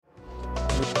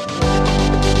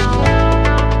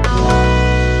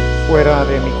fuera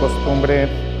de mi costumbre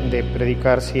de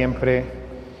predicar siempre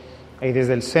ahí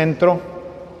desde el centro,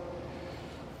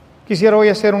 quisiera hoy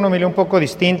hacer una homilía un poco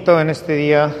distinto en este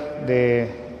día de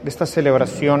esta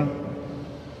celebración.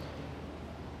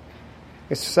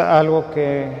 Es algo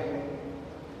que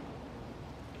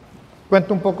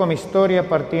cuento un poco mi historia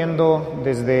partiendo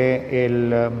desde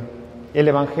el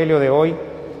Evangelio de hoy,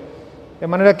 de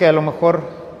manera que a lo mejor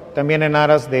también en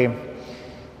aras de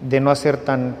no hacer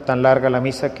tan larga la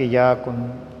misa, que ya con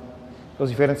los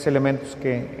diferentes elementos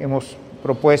que hemos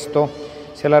propuesto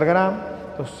se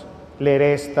alargará, pues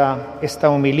leeré esta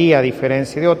homilía a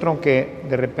diferencia de otro, aunque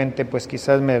de repente pues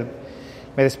quizás me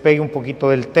despegue un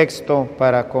poquito del texto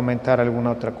para comentar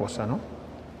alguna otra cosa, ¿no?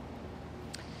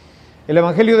 El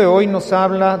Evangelio de hoy nos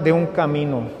habla de un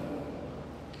camino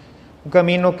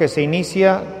que se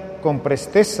inicia con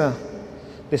presteza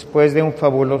después de un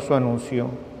fabuloso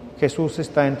anuncio: Jesús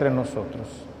está entre nosotros.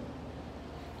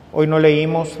 Hoy no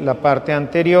leímos la parte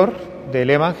anterior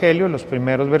del Evangelio, los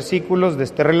primeros versículos de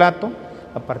este relato,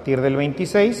 a partir del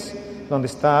 26, donde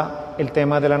está el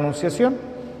tema de la Anunciación.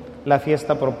 La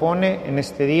fiesta propone en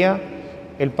este día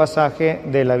el pasaje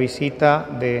de la visita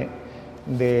de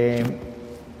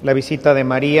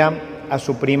María a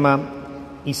su prima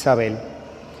Isabel.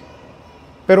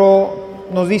 Pero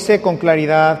nos dice con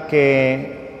claridad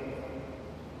que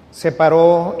se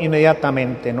paró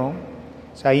inmediatamente, ¿no?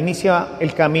 O sea, inicia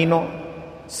el camino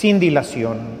sin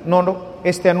dilación.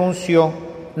 Este anuncio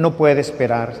no puede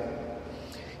esperar.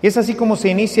 Y es así como se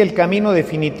inicia el camino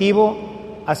definitivo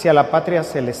hacia la patria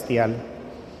celestial.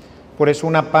 Por eso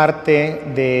una parte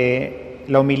de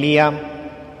la homilía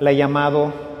la ha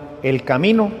llamado el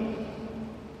camino.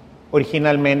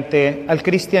 Originalmente al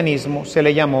cristianismo se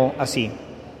le llamó así,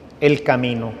 el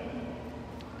camino.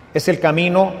 Es el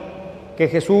camino que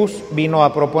Jesús vino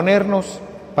a proponernos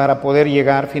para poder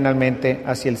llegar finalmente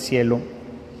hacia el cielo.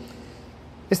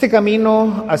 Este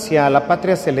camino hacia la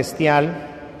patria celestial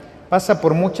pasa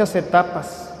por muchas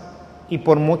etapas y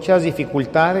por muchas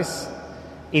dificultades,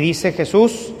 y dice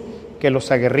Jesús que los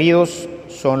aguerridos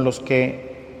son los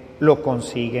que lo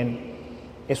consiguen.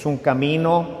 Es un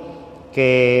camino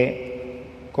que,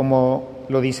 como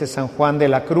lo dice San Juan de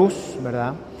la Cruz,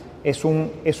 ¿verdad? Es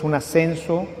un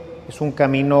ascenso, es un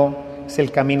camino. Es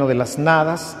el camino de las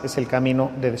nadas, es el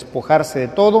camino de despojarse de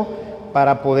todo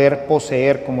para poder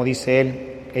poseer, como dice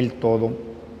él, el todo.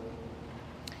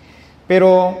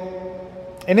 Pero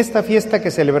en esta fiesta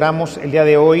que celebramos el día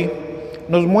de hoy,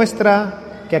 nos muestra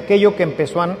que aquello que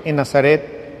empezó en Nazaret,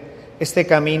 este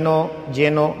camino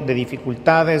lleno de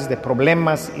dificultades, de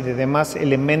problemas y de demás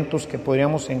elementos que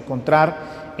podríamos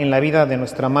encontrar en la vida de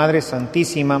nuestra Madre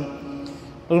Santísima,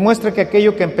 nos muestra que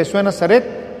aquello que empezó en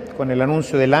Nazaret, con el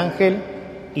anuncio del ángel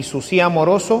y su sí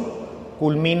amoroso,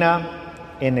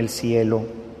 culmina en el cielo.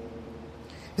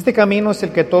 Este camino es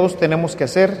el que todos tenemos que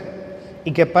hacer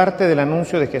y que parte del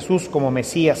anuncio de Jesús como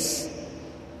Mesías,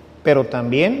 pero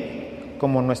también,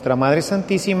 como nuestra Madre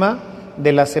Santísima,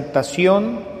 de la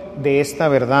aceptación de esta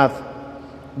verdad,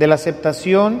 de la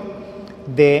aceptación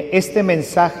de este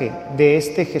mensaje, de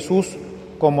este Jesús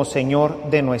como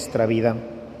Señor de nuestra vida.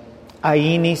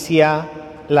 Ahí inicia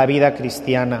la vida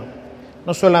cristiana,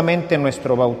 no solamente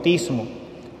nuestro bautismo,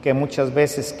 que muchas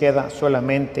veces queda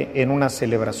solamente en una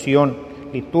celebración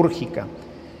litúrgica,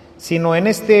 sino en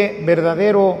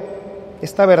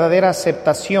esta verdadera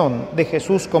aceptación de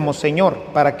Jesús como Señor,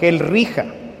 para que Él rija,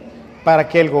 para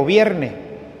que Él gobierne,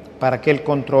 para que Él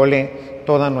controle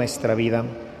toda nuestra vida.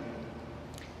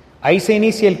 Ahí se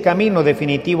inicia el camino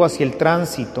definitivo hacia el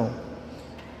tránsito,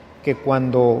 que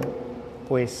cuando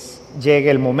pues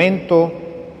llegue el momento,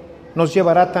 nos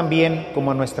llevará también,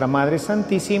 como a nuestra Madre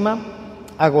Santísima,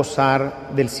 a gozar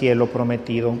del cielo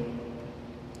prometido.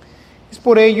 Es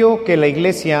por ello que la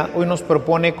Iglesia hoy nos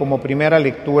propone como primera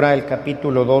lectura el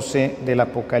capítulo 12 del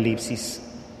Apocalipsis,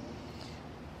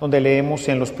 donde leemos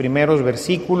en los primeros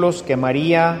versículos que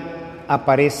María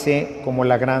aparece como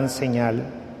la gran señal.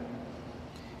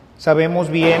 Sabemos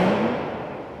bien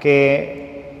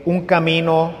que un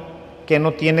camino que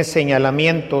no tiene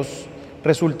señalamientos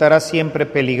resultará siempre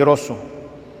peligroso,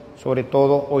 sobre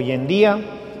todo hoy en día,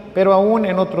 pero aún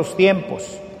en otros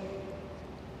tiempos.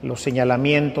 Los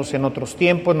señalamientos en otros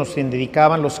tiempos nos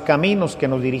indicaban los caminos que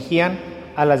nos dirigían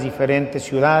a las diferentes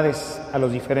ciudades, a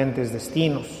los diferentes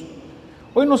destinos.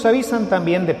 Hoy nos avisan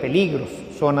también de peligros,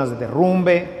 zonas de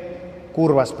derrumbe,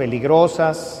 curvas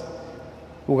peligrosas,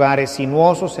 lugares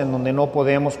sinuosos en donde no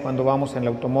podemos, cuando vamos en el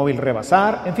automóvil,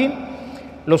 rebasar. En fin,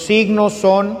 los signos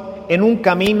en un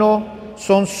camino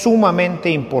son sumamente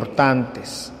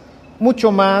importantes,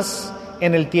 mucho más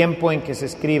en el tiempo en que se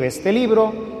escribe este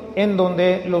libro, en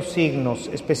donde los signos,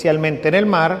 especialmente en el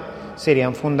mar,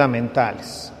 serían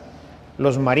fundamentales.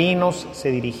 Los marinos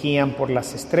se dirigían por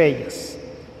las estrellas,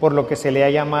 por lo que se le ha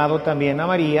llamado también a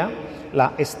María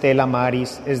la Stella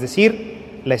Maris, es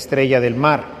decir, la estrella del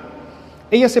mar.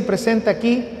 Ella se presenta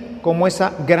aquí como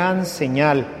esa gran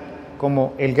señal,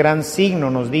 como el gran signo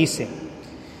nos dice,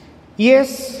 y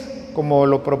es, como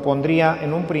lo propondría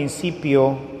en un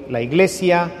principio la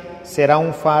Iglesia, será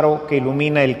un faro que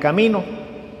ilumina el camino,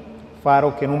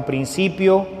 faro que en un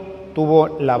principio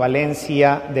tuvo la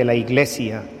valencia de la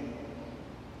Iglesia.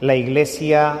 La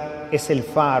Iglesia es el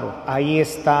faro, ahí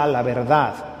está la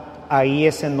verdad, ahí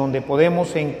es en donde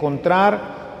podemos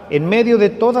encontrar, en medio de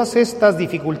todas estas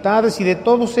dificultades y de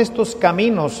todos estos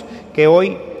caminos que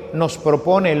hoy nos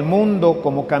propone el mundo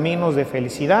como caminos de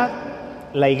felicidad,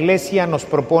 la Iglesia nos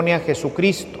propone a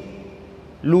Jesucristo,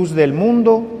 luz del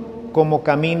mundo, como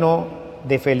camino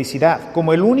de felicidad,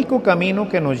 como el único camino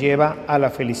que nos lleva a la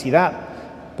felicidad.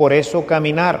 Por eso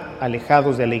caminar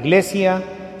alejados de la Iglesia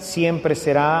siempre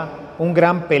será un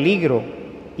gran peligro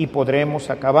y podremos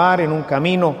acabar en un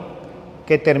camino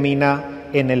que termina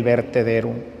en el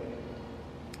vertedero.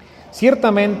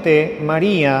 Ciertamente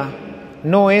María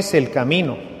no es el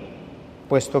camino,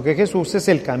 puesto que Jesús es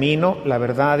el camino, la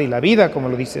verdad y la vida, como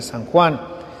lo dice San Juan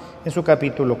en su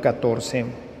capítulo 14.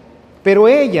 Pero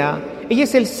ella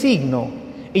es el signo,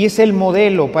 ella es el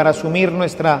modelo para asumir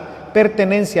nuestra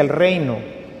pertenencia al reino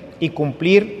y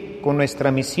cumplir con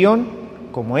nuestra misión,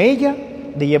 como ella,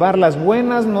 de llevar las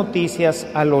buenas noticias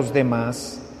a los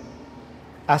demás.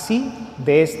 Así,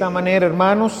 de esta manera,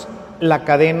 hermanos, la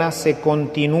cadena se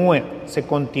continúa.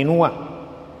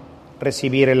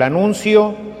 Recibir el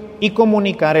anuncio y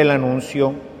comunicar el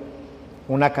anuncio.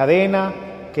 Una cadena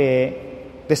que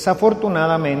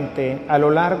desafortunadamente a lo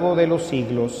largo de los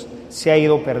siglos se ha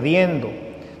ido perdiendo,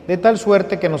 de tal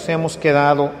suerte que nos hemos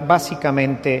quedado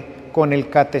básicamente con el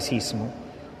catecismo,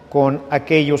 con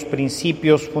aquellos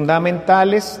principios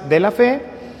fundamentales de la fe,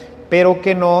 pero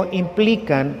que no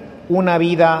implican una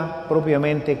vida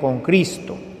propiamente con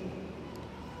Cristo.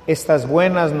 Estas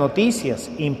buenas noticias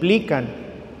implican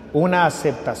una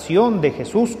aceptación de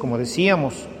Jesús, como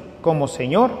decíamos, como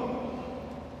Señor,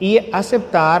 y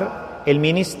aceptar el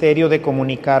ministerio de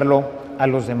comunicarlo a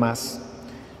los demás.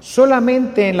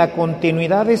 Solamente en la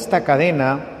continuidad de esta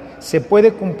cadena se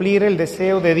puede cumplir el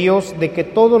deseo de Dios de que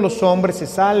todos los hombres se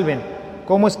salven,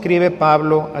 como escribe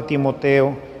Pablo a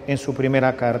Timoteo en su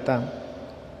primera carta.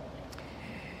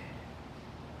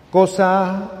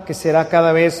 Cosa que será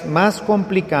cada vez más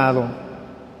complicado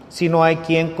si no hay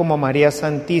quien como María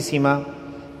Santísima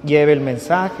lleve el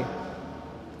mensaje.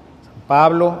 San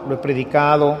Pablo lo he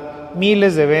predicado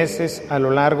miles de veces a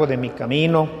lo largo de mi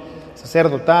camino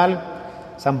sacerdotal.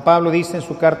 San Pablo dice en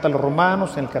su carta a los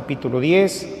Romanos, en el capítulo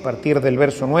 10, a partir del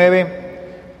verso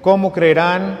 9, ¿cómo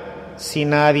creerán si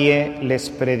nadie les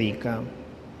predica?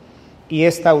 Y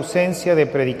esta ausencia de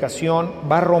predicación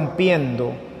va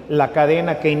rompiendo la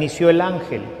cadena que inició el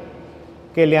ángel,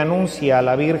 que le anuncia a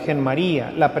la Virgen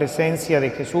María la presencia de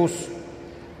Jesús.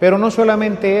 Pero no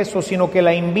solamente eso, sino que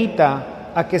la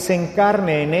invita a que se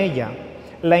encarne en ella,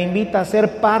 la invita a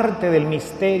ser parte del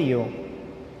misterio,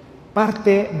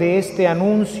 parte de este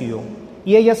anuncio,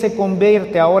 y ella se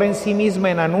convierte ahora en sí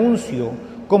misma en anuncio,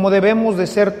 como debemos de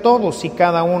ser todos y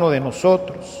cada uno de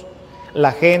nosotros.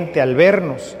 La gente, al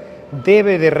vernos,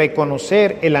 debe de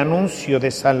reconocer el anuncio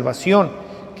de salvación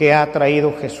que ha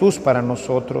traído Jesús para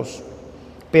nosotros.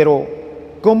 Pero,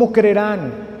 ¿cómo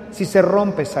creerán si se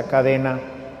rompe esa cadena?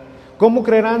 ¿Cómo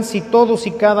creerán si todos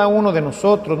y cada uno de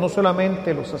nosotros, no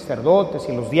solamente los sacerdotes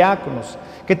y los diáconos,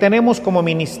 que tenemos como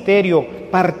ministerio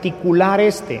particular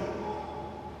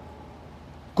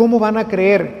cómo van a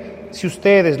creer si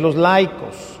ustedes, los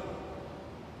laicos,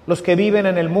 los que viven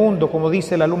en el mundo, como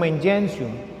dice la Lumen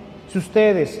Gentium, si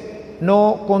ustedes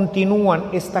no continúan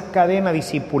esta cadena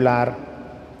discipular?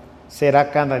 Será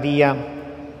cada día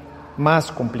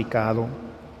más complicado.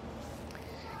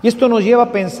 Y esto nos lleva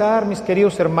a pensar, mis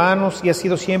queridos hermanos, y ha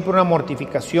sido siempre una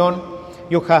mortificación,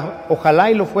 y ojalá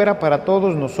y lo fuera para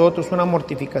todos nosotros, una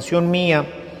mortificación mía,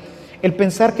 el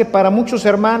pensar que para muchos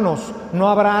hermanos no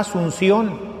habrá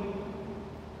asunción.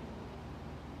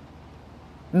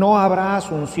 No habrá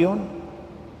asunción.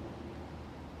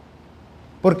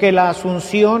 Porque la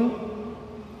asunción,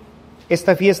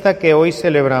 esta fiesta que hoy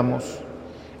celebramos,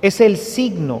 es el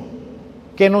signo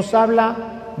que nos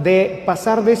habla de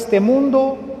pasar de este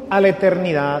mundo a la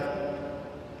eternidad.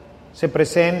 Se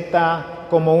presenta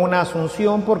como una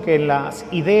asunción porque las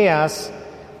ideas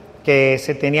que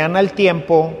se tenían al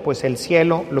tiempo, pues el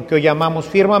cielo, lo que hoy llamamos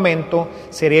firmamento,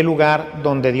 sería el lugar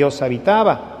donde Dios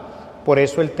habitaba. Por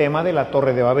eso el tema de la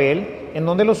Torre de Babel, en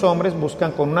donde los hombres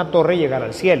buscan con una torre llegar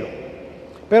al cielo.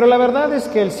 Pero la verdad es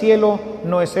que el cielo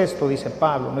no es esto, dice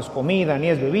Pablo, no es comida ni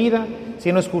es bebida,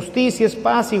 sino es justicia, es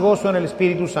paz y gozo en el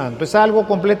Espíritu Santo. Es algo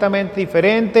completamente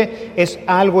diferente, es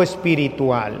algo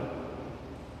espiritual.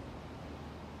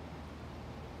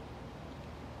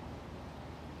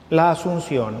 La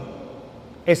Asunción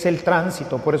es el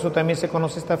tránsito, por eso también se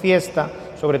conoce esta fiesta,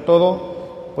 sobre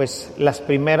todo pues las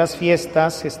primeras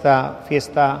fiestas. Esta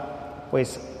fiesta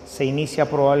pues se inicia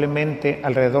probablemente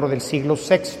alrededor del siglo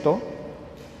VI,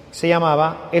 se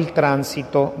llamaba el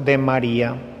tránsito de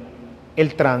María,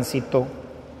 el tránsito,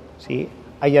 ¿sí?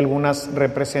 Hay algunas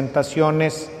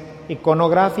representaciones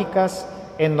iconográficas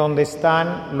en donde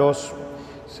están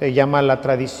se llama la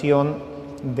tradición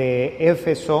de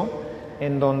Éfeso,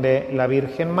 en donde la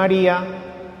Virgen María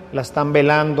la están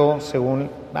velando según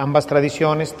ambas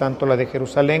tradiciones, tanto la de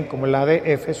Jerusalén como la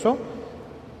de Éfeso.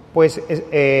 Pues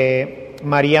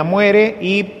María muere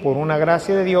y por una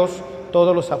gracia de Dios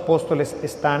todos los apóstoles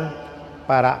están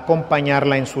para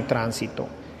acompañarla en su tránsito.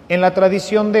 En la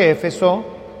tradición de Éfeso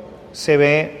se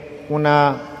ve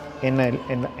en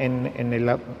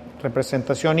la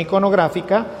representación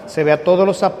iconográfica, se ve a todos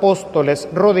los apóstoles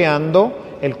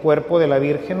rodeando el cuerpo de la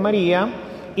Virgen María,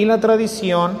 y la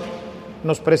tradición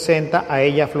nos presenta a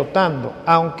ella flotando,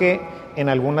 aunque en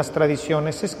algunas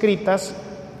tradiciones escritas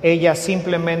ella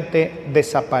simplemente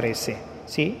desaparece,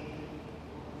 ¿sí?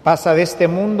 Pasa de este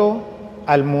mundo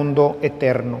al mundo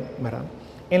eterno, ¿verdad?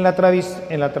 En la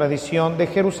tradición de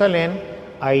Jerusalén,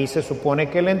 ahí se supone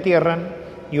que la entierran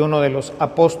y uno de los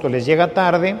apóstoles llega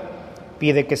tarde,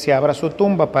 pide que se abra su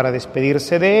tumba para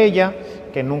despedirse de ella,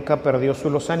 que nunca perdió su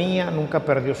lozanía, nunca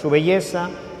perdió su belleza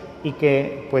y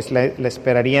que pues la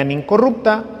esperarían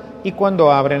incorrupta, y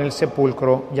cuando abren el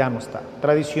sepulcro ya no está.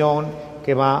 Tradición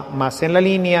que va más en la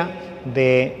línea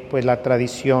de pues la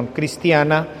tradición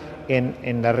cristiana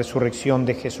en la resurrección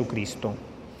de Jesucristo.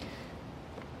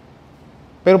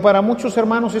 Pero para muchos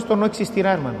hermanos esto no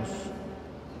existirá, hermanos.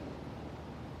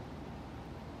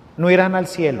 No irán al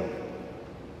cielo.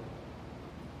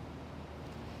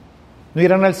 No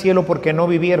irán al cielo porque no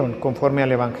vivieron conforme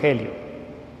al Evangelio.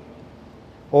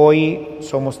 Hoy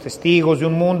somos testigos de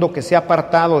un mundo que se ha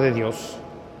apartado de Dios,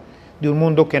 de un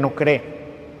mundo que no cree,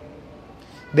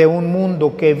 de un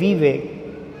mundo que vive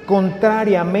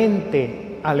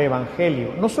contrariamente al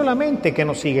Evangelio. No solamente que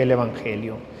no sigue el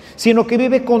Evangelio, sino que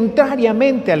vive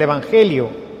contrariamente al Evangelio.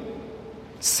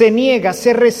 Se niega,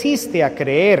 se resiste a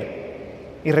creer.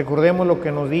 Y recordemos lo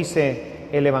que nos dice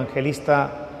el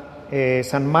evangelista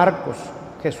San Marcos.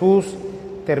 Jesús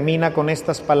termina con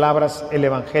estas palabras el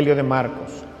Evangelio de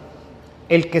Marcos: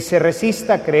 el que se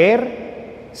resista a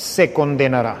creer se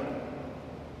condenará.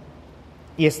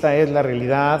 Y esta es la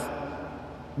realidad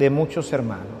de muchos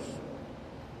hermanos.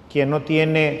 Quien no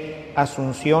tiene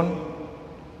asunción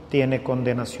tiene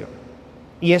condenación.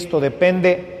 Y esto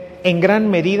depende en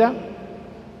gran medida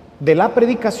de la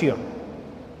predicación,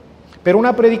 pero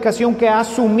una predicación que ha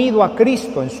asumido a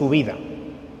Cristo en su vida,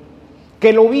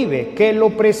 que lo vive, que lo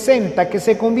presenta, que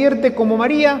se convierte como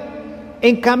María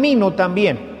en camino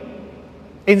también,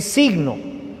 en signo,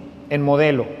 en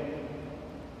modelo.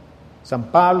 San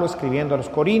Pablo, escribiendo a los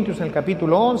Corintios en el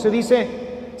capítulo 11, dice: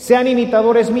 sean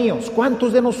imitadores míos.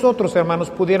 ¿Cuántos de nosotros, hermanos,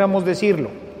 pudiéramos decirlo?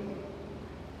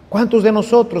 ¿Cuántos de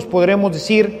nosotros podremos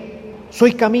decir: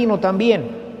 soy camino también,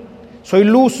 soy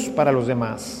luz para los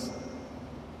demás?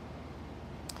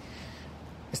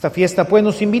 Esta fiesta pues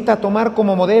nos invita a tomar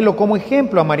como modelo, como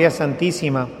ejemplo a María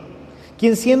Santísima,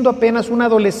 quien siendo apenas una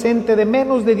adolescente de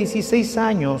menos de 16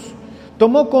 años,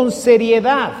 tomó con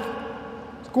seriedad,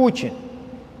 escuchen,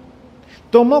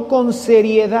 tomó con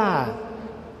seriedad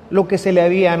lo que se le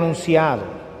había anunciado.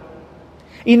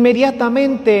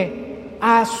 Inmediatamente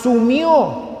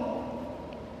asumió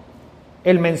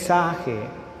el mensaje,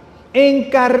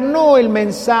 encarnó el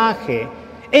mensaje,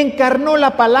 encarnó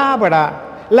la palabra,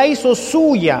 la hizo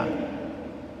suya,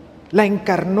 la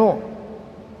encarnó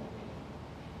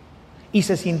y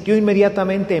se sintió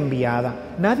inmediatamente enviada.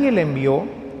 Nadie la envió,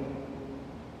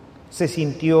 se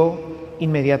sintió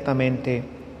inmediatamente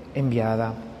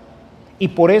enviada. Y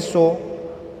por eso,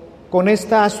 con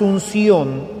esta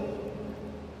asunción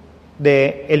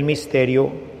del misterio,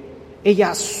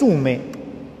 ella asume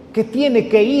que tiene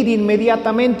que ir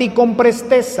inmediatamente y con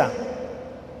presteza.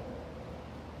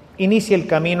 Inicia el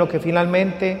camino que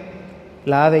finalmente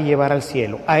la ha de llevar al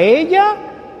cielo, a ella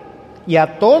y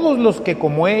a todos los que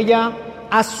como ella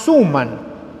asuman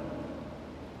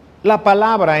la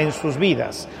palabra en sus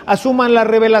vidas. Asuman la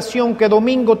revelación que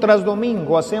domingo tras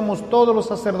domingo hacemos todos los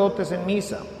sacerdotes en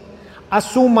misa.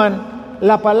 Asuman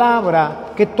la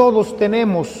palabra que todos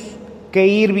tenemos que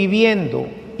ir viviendo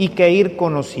y que ir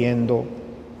conociendo.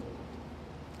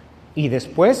 Y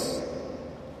después,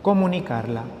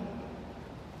 comunicarla.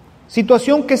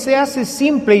 Situación que se hace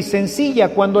simple y sencilla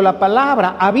cuando la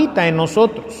palabra habita en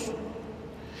nosotros.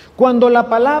 Cuando la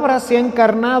palabra se ha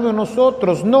encarnado en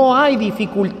nosotros, no hay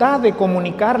dificultad de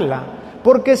comunicarla,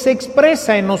 porque se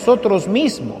expresa en nosotros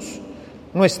mismos,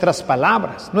 nuestras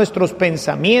palabras, nuestros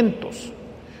pensamientos.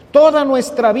 Toda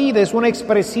nuestra vida es una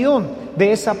expresión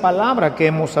de esa palabra que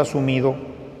hemos asumido.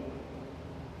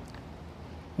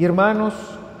 Y hermanos,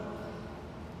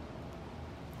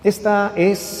 esta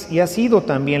es y ha sido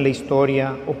también la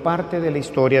historia o parte de la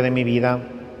historia de mi vida.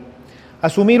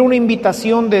 Asumir una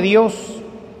invitación de Dios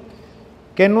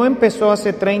que no empezó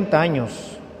hace 30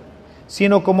 años,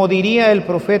 sino como diría el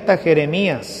profeta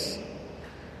Jeremías,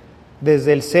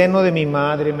 desde el seno de mi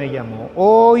madre me llamó.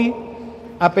 Hoy,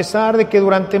 a pesar de que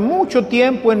durante mucho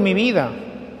tiempo en mi vida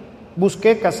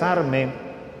busqué casarme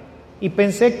y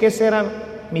pensé que esa era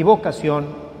mi vocación,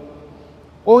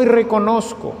 hoy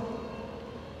reconozco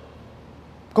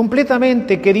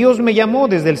completamente que Dios me llamó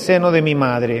desde el seno de mi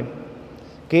madre,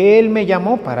 que Él me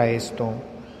llamó para esto.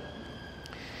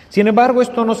 Sin embargo,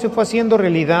 esto no se fue haciendo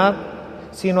realidad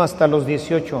sino hasta los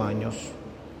 18 años,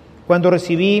 cuando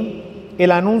recibí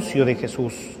el anuncio de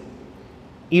Jesús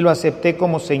y lo acepté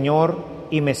como Señor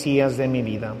y Mesías de mi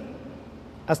vida.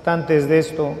 Hasta antes de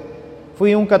esto,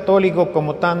 fui un católico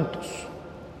como tantos.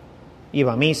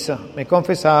 Iba a misa, me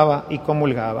confesaba y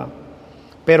comulgaba,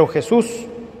 pero Jesús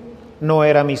no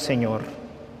era mi Señor.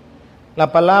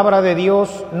 La palabra de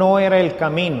Dios no era el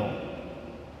camino.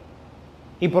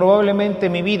 Y probablemente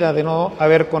mi vida, de no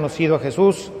haber conocido a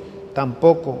Jesús,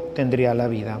 tampoco tendría la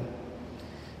vida.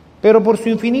 Pero por su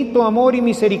infinito amor y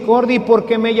misericordia, y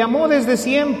porque me llamó desde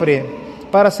siempre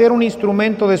para ser un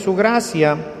instrumento de su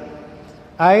gracia,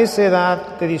 a esa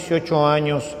edad de 18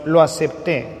 años lo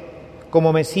acepté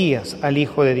como Mesías al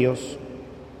Hijo de Dios.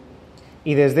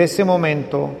 Y desde ese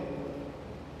momento,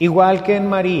 igual que en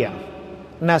María,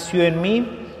 nació en mí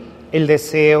el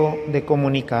deseo de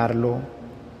comunicarlo.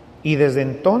 Y desde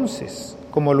entonces,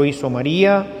 como lo hizo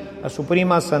María a su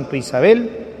prima Santa Isabel,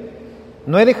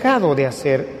 no he dejado de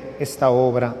hacer esta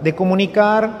obra, de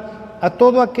comunicar a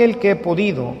todo aquel que he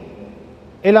podido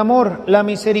el amor, la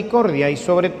misericordia y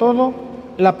sobre todo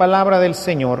la palabra del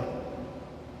Señor.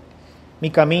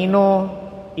 Mi camino,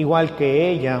 igual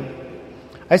que ella,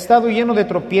 ha estado lleno de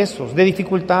tropiezos, de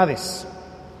dificultades.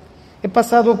 He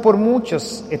pasado por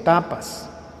muchas etapas,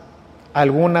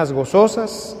 algunas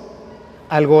gozosas,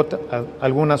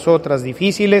 algunas otras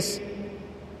difíciles.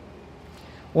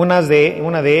 Una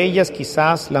de ellas,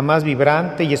 quizás la más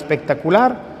vibrante y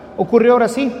espectacular, ocurrió ahora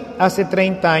sí, hace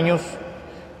 30 años,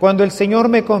 cuando el Señor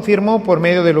me confirmó por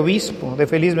medio del obispo de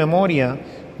feliz memoria,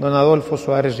 don Adolfo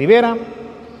Suárez Rivera,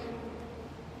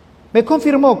 me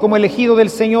confirmó como elegido del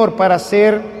Señor para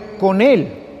ser con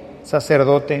Él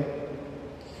sacerdote.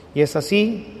 Y es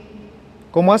así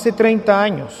como hace 30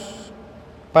 años,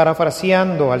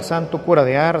 parafraseando al santo cura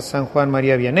de Ars, San Juan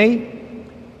María Vianney,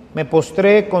 me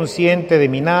postré consciente de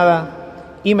mi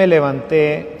nada y me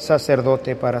levanté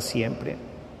sacerdote para siempre.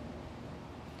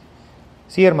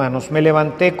 Sí, hermanos, me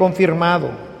levanté confirmado,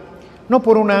 no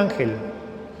por un ángel,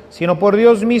 sino por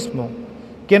Dios mismo,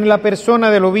 quien en la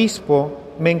persona del obispo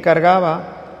me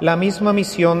encargaba la misma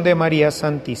misión de María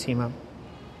Santísima: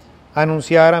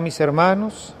 anunciar a mis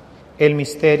hermanos el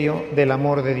misterio del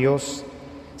amor de Dios,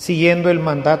 siguiendo el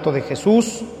mandato de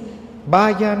Jesús: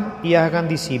 vayan y hagan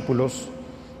discípulos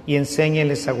y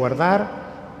enséñenles a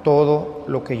guardar todo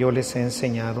lo que yo les he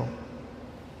enseñado.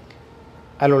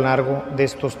 A lo largo de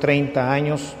estos 30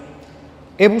 años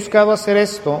he buscado hacer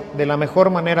esto de la mejor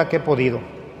manera que he podido,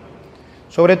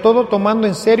 sobre todo tomando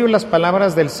en serio las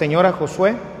palabras del Señor a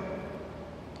Josué: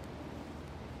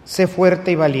 sé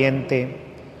fuerte y valiente,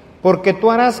 porque tú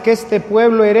harás que este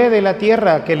pueblo herede la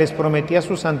tierra que les prometí a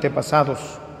sus antepasados.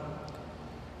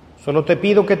 Solo te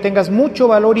pido que tengas mucho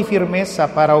valor y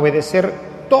firmeza para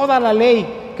obedecer toda la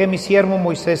ley que mi siervo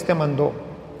Moisés te mandó.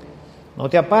 No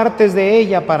te apartes de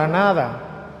ella para nada.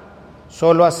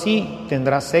 Solo así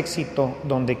tendrás éxito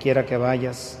donde quiera que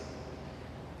vayas.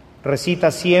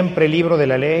 Recita siempre el libro de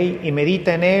la ley y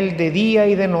medita en él de día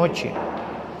y de noche.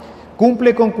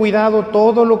 Cumple con cuidado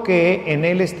todo lo que en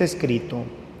él está escrito.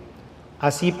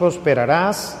 Así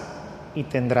prosperarás y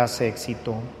tendrás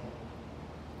éxito.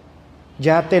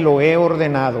 Ya te lo he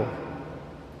ordenado.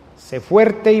 Sé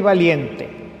fuerte y valiente.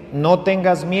 No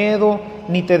tengas miedo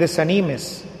ni te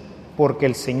desanimes, porque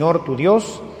el Señor tu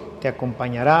Dios te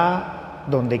acompañará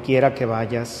donde quiera que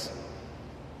vayas.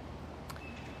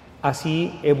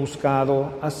 Así he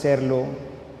buscado hacerlo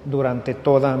durante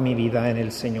toda mi vida en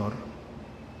el Señor.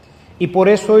 Y por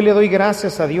eso hoy le doy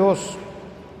gracias a Dios,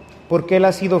 porque Él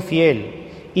ha sido fiel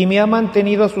y me ha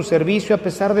mantenido a su servicio a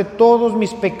pesar de todos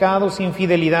mis pecados e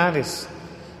infidelidades,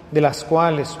 de las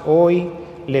cuales hoy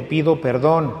le pido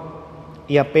perdón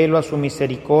y apelo a su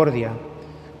misericordia,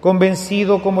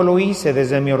 convencido como lo hice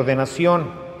desde mi ordenación,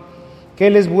 que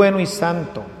Él es bueno y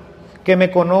santo, que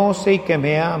me conoce y que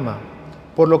me ama,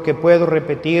 por lo que puedo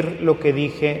repetir lo que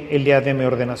dije el día de mi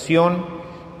ordenación,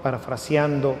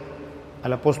 parafraseando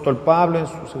al apóstol Pablo en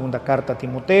su segunda carta a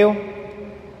Timoteo: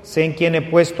 sé en quién he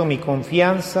puesto mi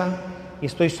confianza y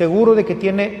estoy seguro de que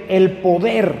tiene el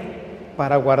poder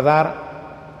para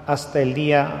guardar hasta el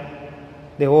día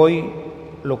de hoy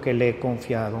lo que le he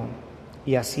confiado.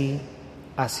 Y así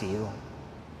ha sido.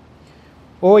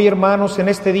 Hoy, hermanos, en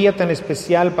este día tan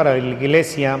especial para la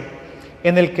Iglesia,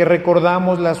 en el que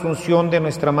recordamos la asunción de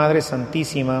nuestra Madre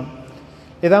Santísima,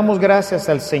 le damos gracias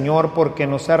al Señor porque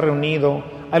nos ha reunido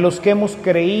a los que hemos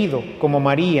creído como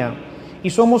María y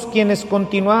somos quienes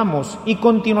continuamos y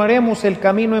continuaremos el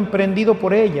camino emprendido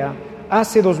por ella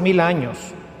hace 2000 años.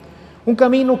 Un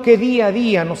camino que día a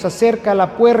día nos acerca a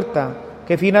la puerta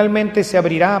que finalmente se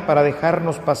abrirá para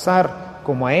dejarnos pasar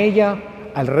como a ella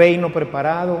al reino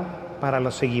preparado para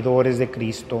los seguidores de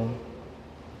Cristo.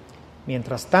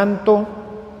 Mientras tanto,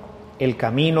 el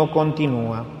camino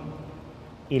continúa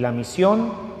y la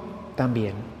misión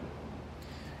también.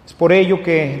 Es por ello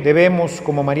que debemos,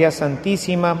 como María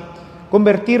Santísima,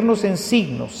 convertirnos en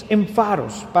signos, en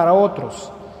faros para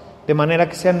otros, de manera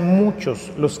que sean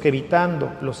muchos los que,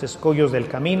 evitando los escollos del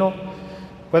camino,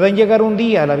 puedan llegar un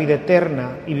día a la vida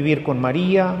eterna y vivir con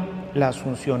María la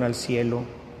asunción al cielo.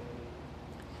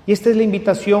 Y esta es la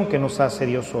invitación que nos hace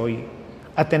Dios hoy,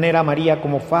 a tener a María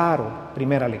como faro,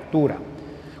 primera lectura,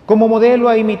 como modelo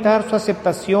a imitar su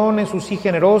aceptación en su sí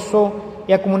generoso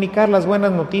y a comunicar las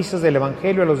buenas noticias del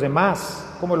Evangelio a los demás,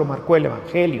 como lo marcó el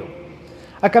Evangelio,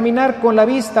 a caminar con la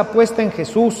vista puesta en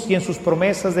Jesús y en sus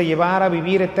promesas de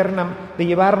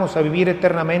llevarnos a vivir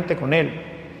eternamente con Él,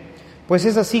 pues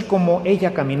es así como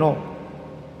ella caminó.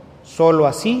 Solo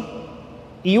así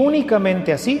y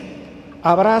únicamente así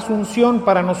habrá asunción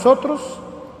para nosotros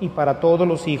y para todos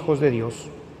los hijos de Dios.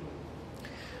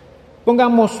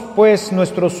 Pongamos pues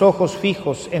nuestros ojos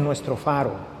fijos en nuestro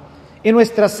faro, en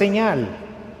nuestra señal.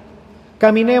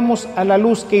 Caminemos a la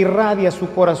luz que irradia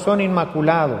su corazón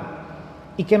inmaculado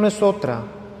y que no es otra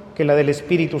que la del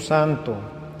Espíritu Santo,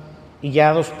 y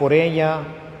guiados por ella,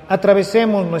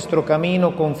 atravesemos nuestro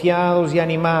camino confiados y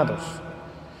animados,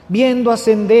 viendo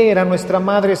ascender a nuestra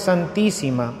Madre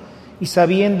Santísima y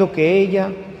sabiendo que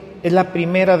ella es la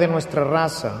primera de nuestra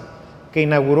raza que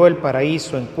inauguró el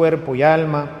paraíso en cuerpo y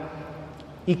alma,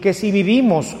 y que si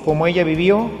vivimos como ella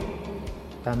vivió,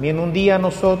 también un día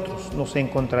nosotros nos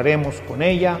encontraremos con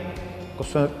ella,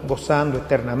 gozando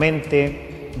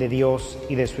eternamente de Dios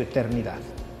y de su eternidad.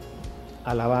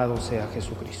 Alabado sea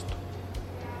Jesucristo.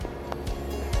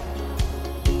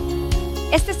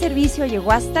 Este servicio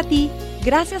llegó hasta ti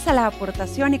gracias a la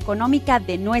aportación económica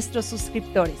de nuestros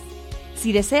suscriptores.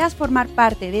 Si deseas formar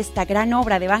parte de esta gran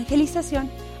obra de evangelización,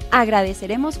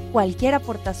 agradeceremos cualquier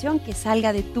aportación que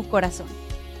salga de tu corazón.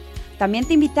 También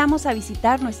te invitamos a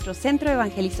visitar nuestro centro de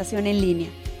evangelización en línea,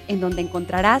 en donde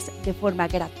encontrarás de forma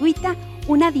gratuita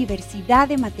una diversidad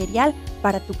de material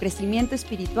para tu crecimiento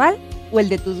espiritual o el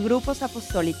de tus grupos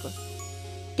apostólicos.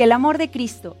 Que el amor de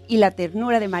Cristo y la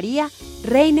ternura de María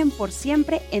reinen por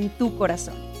siempre en tu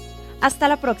corazón. Hasta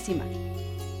la próxima.